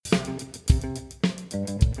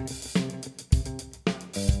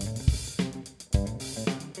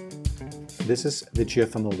This is the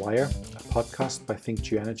Geothermal Wire, a podcast by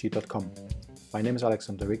ThinkGeoEnergy.com. My name is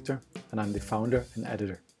Alexander Richter, and I'm the founder and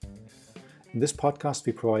editor. In this podcast,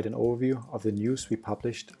 we provide an overview of the news we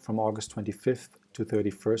published from August 25th to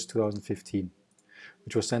 31st, 2015,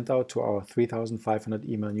 which was sent out to our 3,500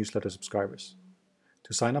 email newsletter subscribers.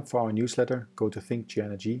 To sign up for our newsletter, go to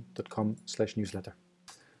thinkgeoenergy.com/newsletter.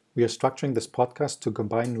 We are structuring this podcast to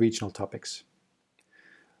combine regional topics.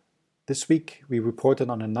 This week, we reported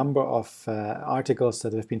on a number of articles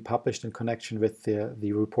that have been published in connection with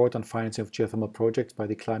the report on financing of geothermal projects by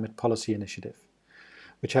the Climate Policy Initiative,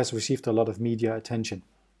 which has received a lot of media attention,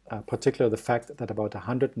 particularly the fact that about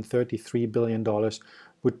 $133 billion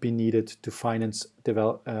would be needed to finance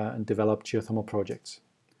and develop geothermal projects.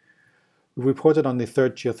 We reported on the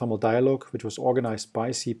third Geothermal Dialogue, which was organized by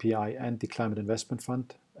CPI and the Climate Investment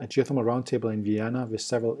Fund, a geothermal roundtable in Vienna with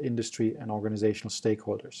several industry and organizational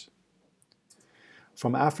stakeholders.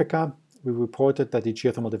 From Africa, we reported that the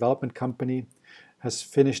Geothermal Development Company has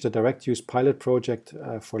finished a direct use pilot project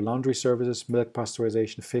for laundry services, milk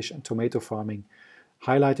pasteurization, fish and tomato farming,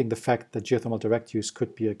 highlighting the fact that geothermal direct use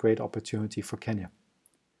could be a great opportunity for Kenya.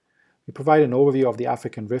 We provide an overview of the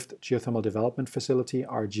African Rift Geothermal Development Facility,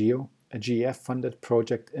 RGEO, a GEF-funded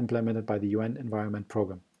project implemented by the UN Environment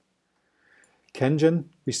Programme. KenGen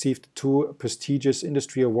received 2 prestigious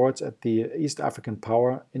industry awards at the East African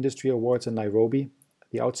Power Industry Awards in Nairobi,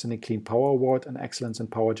 the Outstanding Clean Power Award and Excellence in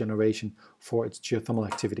Power Generation for its geothermal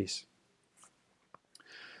activities.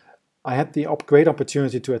 I had the great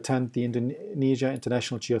opportunity to attend the Indonesia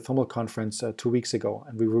International Geothermal Conference 2 weeks ago,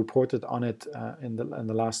 and we reported on it in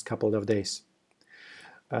the last couple of days.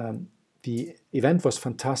 The event was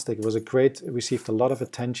fantastic. It received a lot of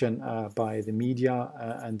attention by the media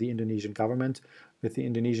and the Indonesian government, with the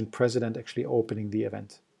Indonesian president actually opening the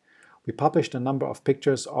event. We published a number of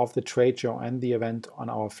pictures of the trade show and the event on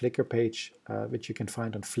our Flickr page, which you can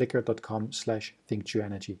find on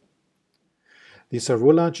flickr.com/thinkgeoenergy. The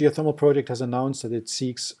Sarula geothermal project has announced that it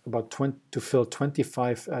seeks to fill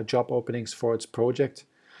 25 job openings for its project,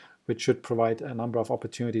 which should provide a number of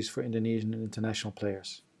opportunities for Indonesian and international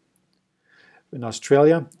players. In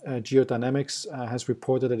Australia, Geodynamics has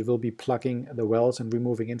reported that it will be plugging the wells and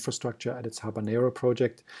removing infrastructure at its Habanero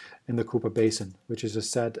project in the Cooper Basin, which is a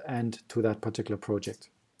sad end to that particular project.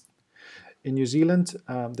 In New Zealand,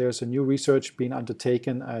 there's a new research being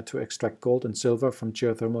undertaken to extract gold and silver from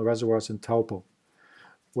geothermal reservoirs in Taupo,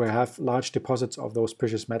 where large deposits of those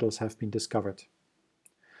precious metals have been discovered.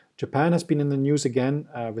 Japan has been in the news again,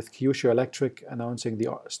 with Kyushu Electric announcing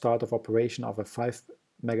the start of operation of a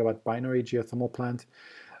 5-megawatt binary geothermal plant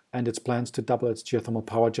and its plans to double its geothermal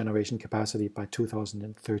power generation capacity by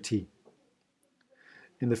 2030.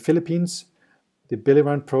 In the Philippines, the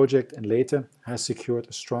Biliran project in Leyte has secured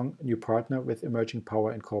a strong new partner with Emerging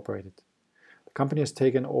Power Incorporated. The company has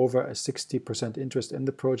taken over a 60% interest in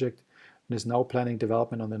the project and is now planning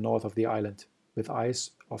development on the north of the island, with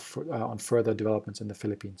eyes on further developments in the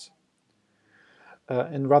Philippines.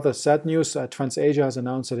 In rather sad news, TransAsia has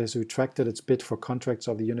announced that it has retracted its bid for contracts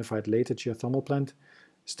of the unified Leyte geothermal plant,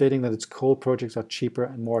 stating that its coal projects are cheaper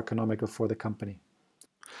and more economical for the company.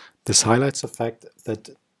 This highlights the fact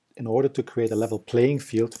that in order to create a level playing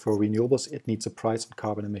field for renewables, it needs a price on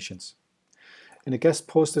carbon emissions. In a guest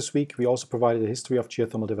post this week, we also provided a history of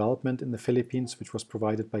geothermal development in the Philippines, which was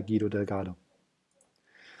provided by Guido Delgado.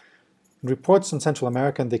 In reports on Central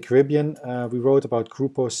America and the Caribbean, we wrote about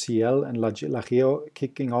Grupo CL and Lageo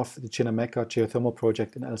kicking off the Chinameca geothermal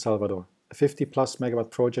project in El Salvador, a 50-plus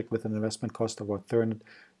megawatt project with an investment cost of about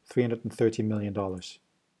 $330 million.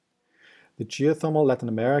 The Geothermal Latin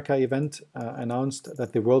America event announced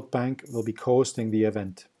that the World Bank will be co-hosting the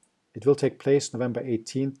event. It will take place November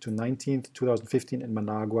 18th to 19th, 2015 in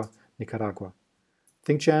Managua, Nicaragua.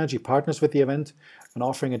 ThinkGeoEnergy partners with the event and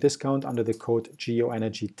offering a discount under the code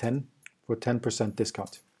GeoEnergy10 for 10%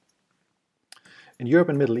 discount. In Europe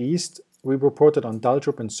and Middle East, we reported on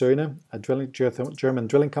Daldrup & Söhne, a German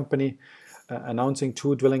drilling company, announcing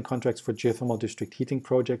 2 drilling contracts for geothermal district heating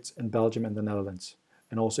projects in Belgium and the Netherlands,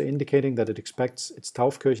 and also indicating that it expects its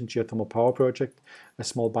Taufkirchen geothermal power project, a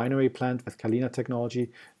small binary plant with Kalina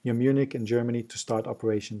technology near Munich in Germany, to start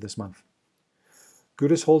operation this month.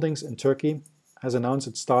 Gudis Holdings in Turkey has announced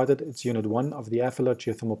it started its Unit 1 of the Afila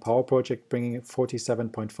geothermal power project, bringing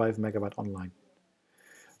 47.5 megawatt online.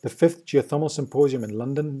 The 5th Geothermal Symposium in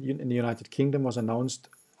London in the United Kingdom was announced,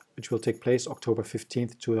 which will take place October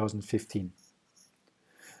 15th, 2015.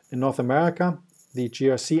 In North America, the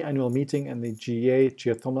GRC annual meeting and the GEA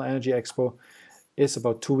Geothermal Energy Expo is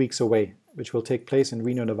about 2 weeks away, which will take place in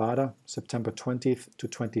Reno, Nevada, September 20th to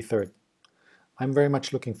 23rd. I'm very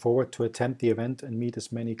much looking forward to attend the event and meet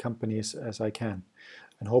as many companies as I can,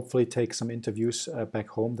 and hopefully take some interviews back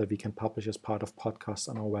home that we can publish as part of podcasts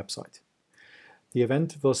on our website. The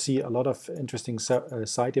event will see a lot of interesting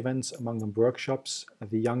side events, among them workshops,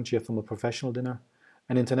 the Young Geothermal Professional Dinner,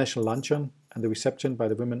 an international luncheon, and the reception by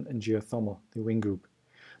the Women in Geothermal, the WING group.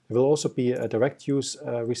 There will also be a direct use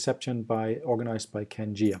reception organized by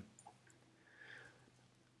Ken Gia.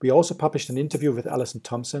 We also published an interview with Alison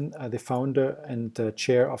Thompson, the founder and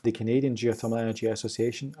chair of the Canadian Geothermal Energy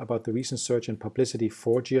Association, about the recent surge in publicity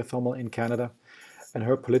for geothermal in Canada and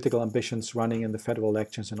her political ambitions running in the federal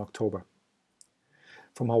elections in October.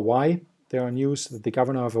 From Hawaii, there are news that the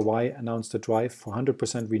governor of Hawaii announced a drive for 100%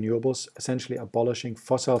 renewables, essentially abolishing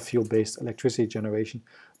fossil fuel-based electricity generation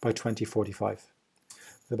by 2045.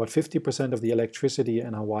 With about 50% of the electricity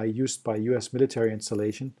in Hawaii used by US military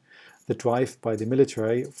installation, the drive by the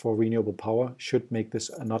military for renewable power should make this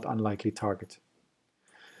a not unlikely target.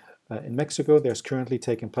 In Mexico, there's currently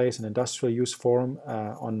taking place an industrial use forum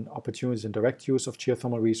on opportunities in direct use of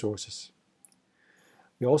geothermal resources.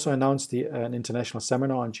 We also announced an international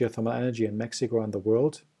seminar on geothermal energy in Mexico and the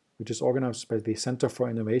world, which is organized by the Center for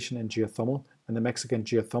Innovation in Geothermal and the Mexican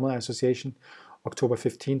Geothermal Association, October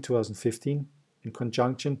 15, 2015, in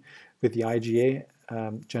conjunction with the IGA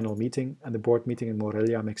general meeting and the board meeting in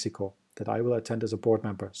Morelia, Mexico, that I will attend as a board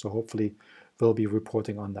member, so hopefully we'll be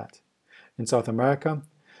reporting on that. In South America,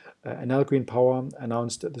 Enel Green Power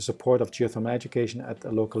announced the support of geothermal education at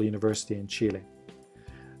a local university in Chile.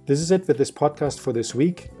 This is it with this podcast for this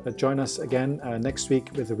week. Join us again next week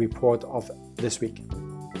with a report of this week.